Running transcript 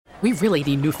We really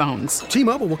need new phones.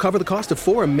 T-Mobile will cover the cost of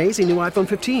 4 amazing new iPhone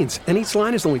 15s, and each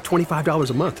line is only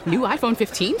 $25 a month. New iPhone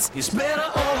 15s? It's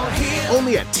better over here.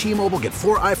 Only at T-Mobile, get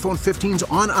 4 iPhone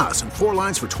 15s on us and 4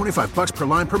 lines for $25 per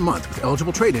line per month with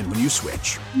eligible trade-in when you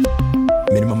switch.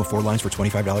 Minimum of 4 lines for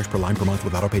 $25 per line per month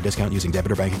with autopay discount using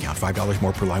debit or bank account. $5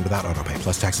 more per line without autopay,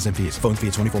 plus taxes and fees. Phone fee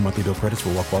at 24 monthly bill credits for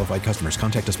well-qualified customers.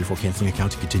 Contact us before canceling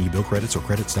account to continue bill credits or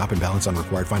credit stop and balance on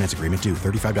required finance agreement due.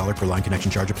 $35 per line connection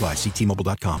charge applies. See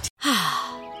T-Mobile.com.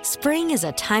 Spring is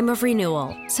a time of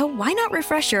renewal, so why not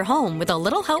refresh your home with a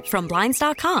little help from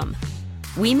Blinds.com?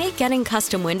 We make getting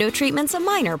custom window treatments a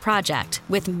minor project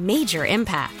with major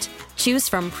impact. Choose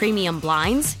from premium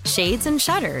blinds, shades, and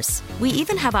shutters. We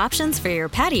even have options for your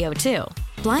patio, too.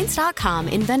 Blinds.com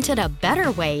invented a better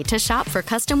way to shop for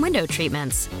custom window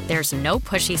treatments. There's no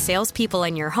pushy salespeople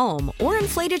in your home or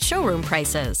inflated showroom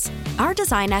prices. Our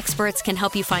design experts can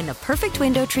help you find the perfect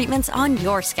window treatments on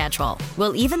your schedule.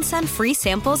 We'll even send free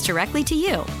samples directly to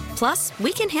you. Plus,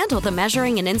 we can handle the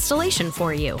measuring and installation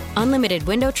for you. Unlimited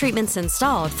window treatments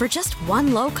installed for just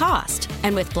one low cost.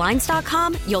 And with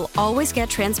Blinds.com, you'll always get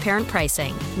transparent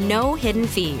pricing. No hidden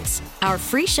fees. Our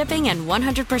free shipping and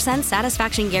 100%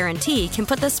 satisfaction guarantee can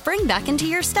put the spring back into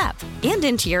your step and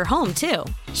into your home, too.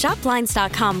 Shop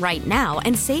Blinds.com right now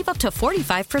and save up to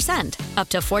 45%. Up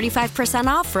to 45%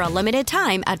 off for a limited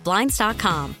time at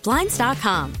Blinds.com.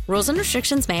 Blinds.com. Rules and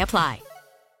restrictions may apply.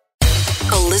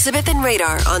 Elizabeth and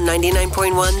Radar on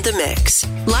 99.1 The Mix.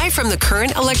 Live from the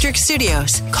Current Electric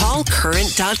Studios. Call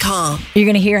Current.com. You're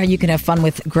going to hear how you can have fun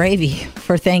with gravy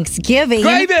for Thanksgiving.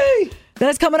 Gravy!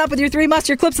 That's coming up with your 3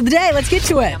 must-hear clips of the day. Let's get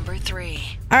to it. Number 3.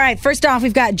 All right, first off,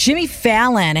 we've got Jimmy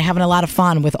Fallon having a lot of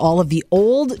fun with all of the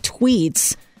old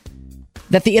tweets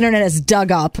that the internet has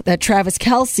dug up that Travis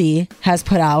Kelce has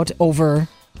put out over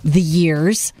the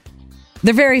years.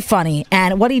 They're very funny.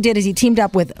 And what he did is he teamed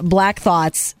up with Black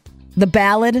Thought's The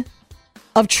Ballad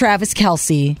of Travis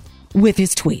Kelce with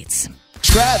his tweets.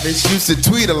 Travis used to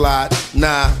tweet a lot.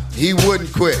 Nah, he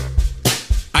wouldn't quit.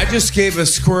 I just gave a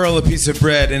squirrel a piece of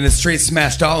bread and it straight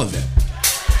smashed all of it.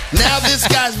 Now this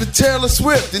guy's with Taylor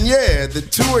Swift, and yeah, the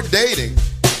two are dating.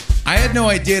 I had no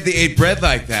idea they ate bread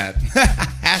like that.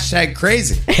 Hashtag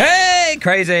crazy. Hey,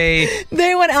 crazy.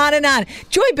 They went on and on.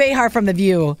 Joy Behar from The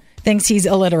View thinks he's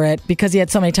illiterate because he had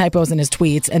so many typos in his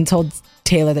tweets and told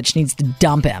Taylor that she needs to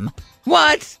dump him.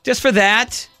 What? Just for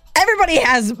that? Everybody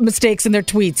has mistakes in their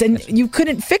tweets, and you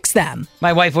couldn't fix them.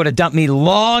 My wife would have dumped me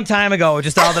long time ago,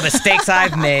 just all the mistakes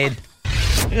I've made.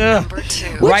 Number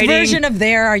 2. Which version of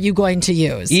there are you going to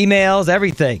use? Emails,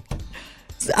 everything.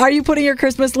 Are you putting your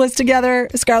Christmas list together?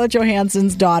 Scarlett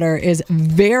Johansson's daughter is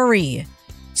very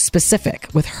specific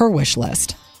with her wish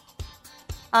list.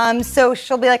 So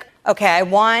she'll be like, okay, I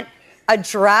want a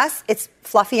dress. It's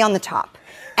fluffy on the top.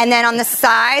 And then on the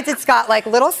sides, it's got like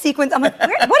little sequins. I'm like,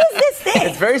 what is this thing?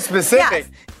 It's very specific.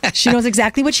 Yes. She knows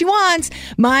exactly what she wants.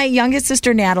 My youngest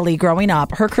sister, Natalie, growing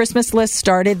up, her Christmas list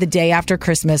started the day after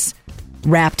Christmas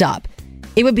wrapped up.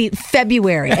 It would be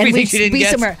February. And we'd be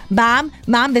somewhere. Mom,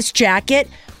 this jacket.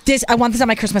 I want this on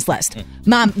my Christmas list.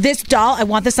 Mom, this doll, I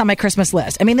want this on my Christmas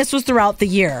list. I mean, this was throughout the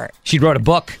year. She wrote a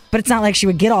book. But it's not like she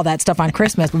would get all that stuff on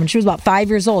Christmas. But when she was about 5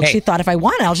 years old, she thought if I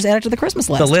want it, I'll just add it to the Christmas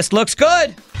list. The list looks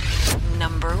good.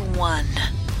 Number 1.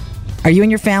 Are you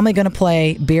and your family going to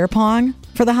play beer pong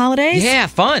for the holidays? Yeah,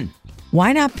 fun.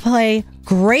 Why not play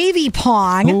gravy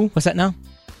pong? Ooh, what's that now?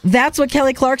 That's what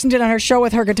Kelly Clarkson did on her show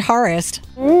with her guitarist.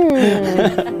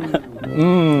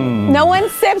 No one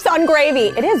sips on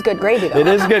gravy. It is good gravy, though. It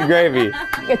is good gravy.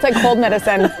 It's like cold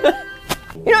medicine.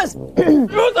 You're not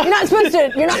supposed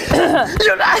to. You're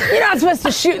not supposed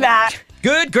to shoot that.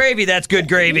 Good gravy. That's good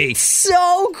gravy.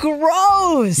 So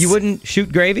gross. You wouldn't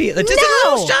shoot gravy? It's just a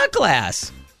little shot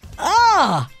glass.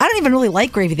 I don't even really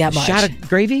like gravy that much. Shot of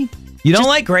gravy? You don't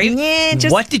like gravy? Yeah,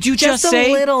 what did you just say? Just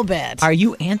a little bit. Are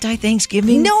you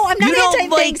anti-Thanksgiving? No, I'm not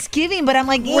anti-Thanksgiving, but I'm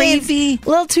like gravy. A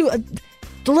little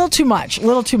too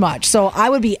much. So I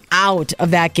would be out of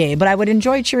that game, but I would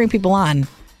enjoy cheering people on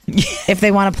if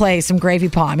they want to play some gravy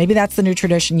pong. Maybe that's the new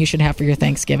tradition you should have for your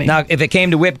Thanksgiving. Now, if it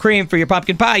came to whipped cream for your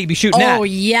pumpkin pie, you'd be shooting that. Oh,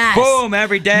 yes. Boom,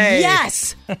 every day.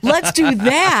 Yes. Let's do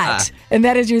that. And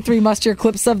that is your 3 must-hear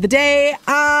clips of the day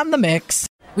on The Mix.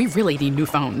 We really need new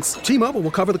phones. T-Mobile will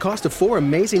cover the cost of 4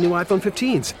 amazing new iPhone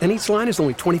 15s, and each line is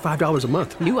only $25 a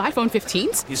month. New iPhone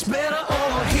 15s? It's better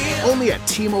over here. Only at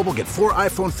T-Mobile, get 4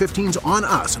 iPhone 15s on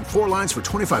us and 4 lines for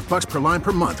 $25 per line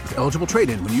per month with eligible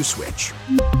trade-in when you switch.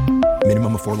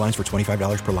 Minimum of 4 lines for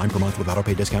 $25 per line per month with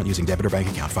autopay discount using debit or bank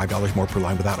account. $5 more per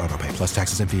line without autopay, plus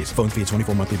taxes and fees. Phone fee at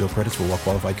 24 monthly bill credits for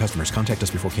well-qualified customers. Contact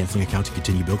us before canceling account to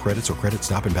continue bill credits or credit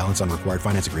stop and balance on required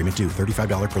finance agreement due.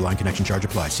 $35 per line connection charge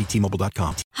applies. See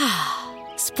T-Mobile.com.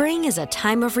 Spring is a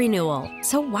time of renewal,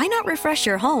 so why not refresh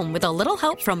your home with a little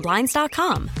help from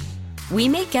Blinds.com? We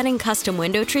make getting custom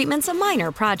window treatments a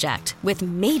minor project with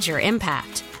major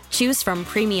impact. Choose from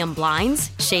premium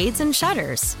blinds, shades, and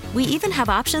shutters. We even have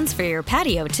options for your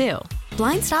patio, too.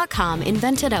 Blinds.com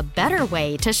invented a better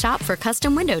way to shop for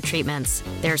custom window treatments.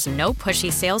 There's no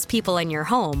pushy salespeople in your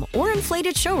home or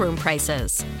inflated showroom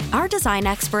prices. Our design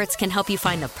experts can help you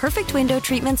find the perfect window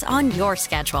treatments on your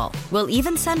schedule. We'll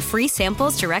even send free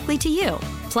samples directly to you.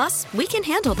 Plus, we can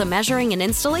handle the measuring and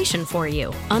installation for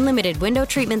you. Unlimited window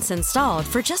treatments installed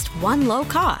for just one low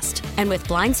cost. And with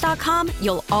Blinds.com,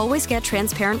 you'll always get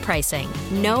transparent pricing.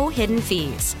 No hidden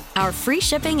fees. Our free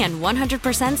shipping and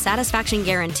 100% satisfaction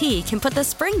guarantee can put the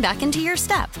spring back into your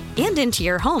step and into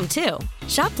your home, too.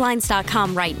 Shop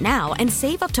Blinds.com right now and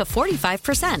save up to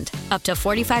 45%. Up to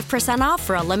 45% off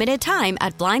for a limited time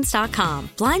at Blinds.com.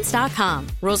 Blinds.com.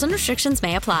 Rules and restrictions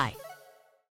may apply.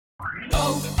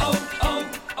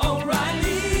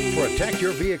 Protect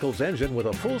your vehicle's engine with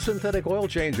a full synthetic oil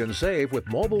change and save with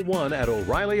Mobile One at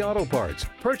O'Reilly Auto Parts.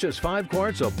 Purchase 5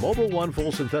 quarts of Mobile One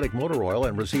full synthetic motor oil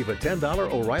and receive a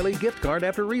 $10 O'Reilly gift card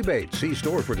after rebate. See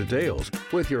store for details.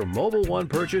 With your Mobile One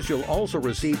purchase, you'll also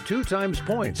receive 2 times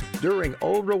points during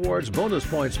O Rewards Bonus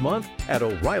Points Month at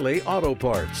O'Reilly Auto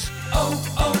Parts.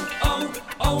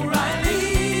 O'Reilly.